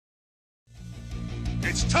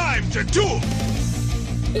It's time to duel!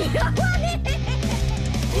 There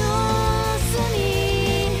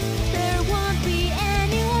won't be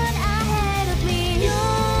anyone ahead of me.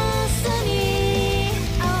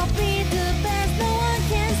 I'll be the best, no one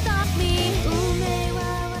can stop me.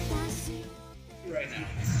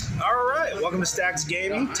 Alright, welcome to Stackz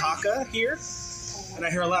Gaming. Taka here. And I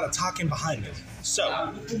hear a lot of talking behind me. So,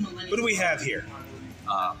 what do we have here?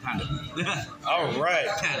 Panda. Alright.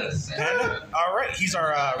 Panda. Alright, he's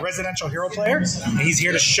our residential hero player. And he's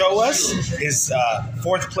here to show us his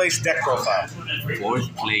 4th place deck profile.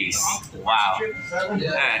 4th place. Wow.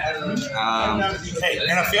 Hey,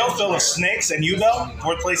 in a field full of snakes and yugioh,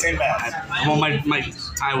 4th place ain't bad. Well, my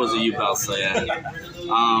tie was a U-Bell, so yeah.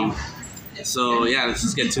 So yeah, let's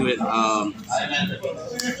just get to it.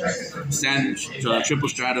 Triple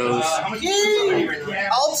Stratos.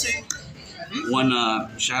 One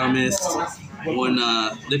Shadow Mist, one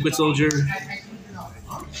Liquid Soldier,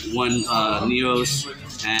 one Neos,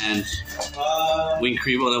 and Wing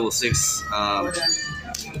Creeble level 6.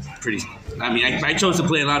 Pretty. I mean, I chose to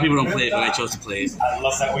play it. A lot of people don't play it, but I chose to play it. I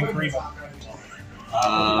love that Wing Creeble.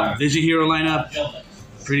 Vision Hero lineup,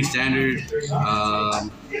 pretty standard.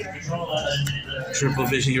 Triple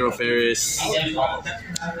Vision Hero Ferris,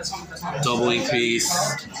 double Increase,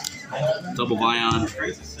 double Vion.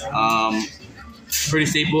 Pretty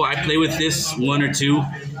staple. I play with this 1 or 2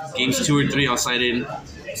 games, 2 or 3. I'll side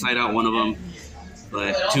out one of them,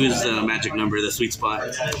 but 2 is the magic number, the sweet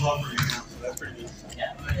spot.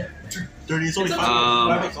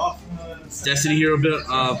 Destiny Hero build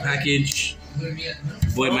package.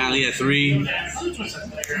 Void Mally at 3.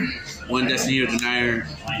 1 Destiny Hero Denier,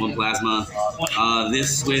 1 Plasma.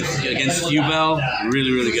 This against yugioh,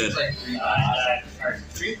 really good.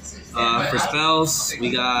 For spells,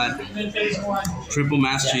 we got Triple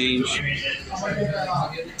Mass Change,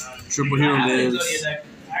 Triple Hero Lives,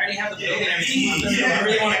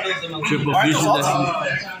 Triple Fusion Destiny.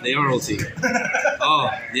 They are OT. Oh,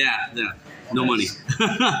 yeah, no money.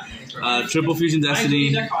 Triple Fusion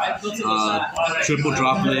Destiny, Triple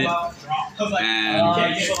Droplet, and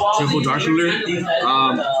Triple Dark Ruler.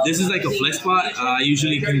 This is like a flex spot. I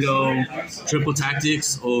usually can go Triple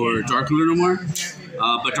Tactics or Dark Ruler no more.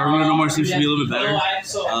 But Dark Ruler no more seems to be a little bit better.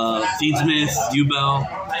 Fiendsmith, yugioh,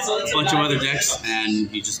 a bunch of other decks, and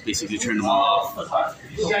you just basically turn them all off.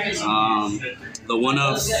 The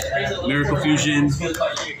one-ups, Miracle Fusion,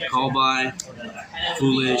 Call By,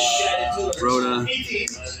 Foolish, Rhoda,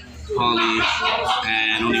 Holly,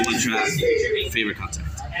 and only 1 trap, Favorite Contact.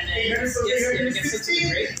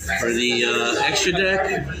 For the extra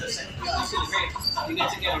deck,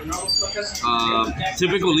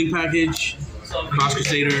 typical Link package, Cross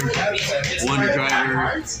Crusader, Wonder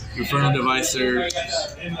Driver, Infernal Devicer,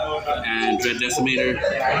 and Dread Decimator.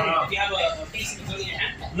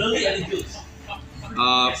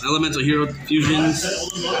 Elemental Hero Fusions,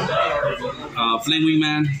 Flame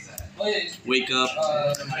Wingman, Wake Up,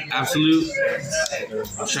 Absolute,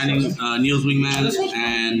 Shining Neil's Wingman,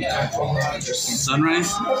 and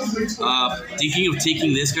Sunrise. Thinking of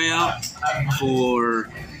taking this guy out for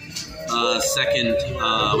second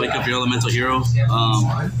Wake Up Your Elemental Hero.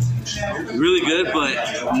 Really good, but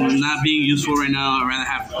not being useful right now. I'd rather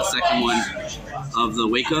have a second one of the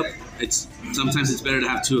Wake Up. Sometimes it's better to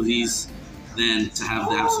have 2 of these than to have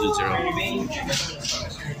the Absolute Zero.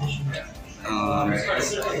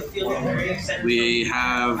 We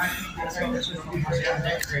have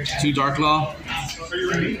 2 Darklaw,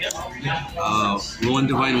 1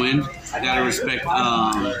 Divine Wind. I gotta respect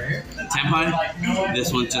Tempai.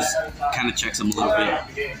 This one just kind of checks them a little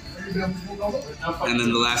bit. And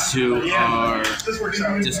then the last 2 are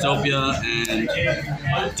Dystopia and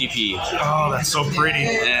DP. Oh, that's so pretty.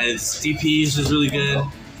 DP is just really good.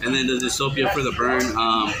 And then the Dystopia for the burn.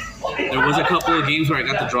 There was a couple of games where I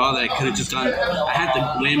got the draw that I could have just gone. I had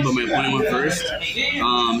to win, but my opponent went first.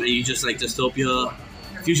 And you just like Dystopia,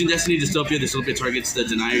 Fusion Destiny, Dystopia targets the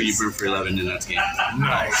Denier, you burn for 11, and that's game.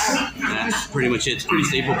 Nice. That's pretty much it. It's pretty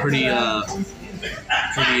stable, pretty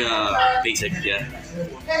basic, yeah.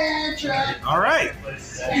 Alright.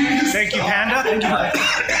 Thank you, Panda.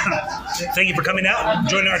 Thank you for coming out and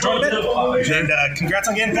joining our tournament. And congrats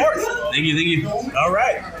on getting 4th. Thank you.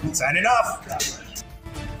 Alright. Signing off.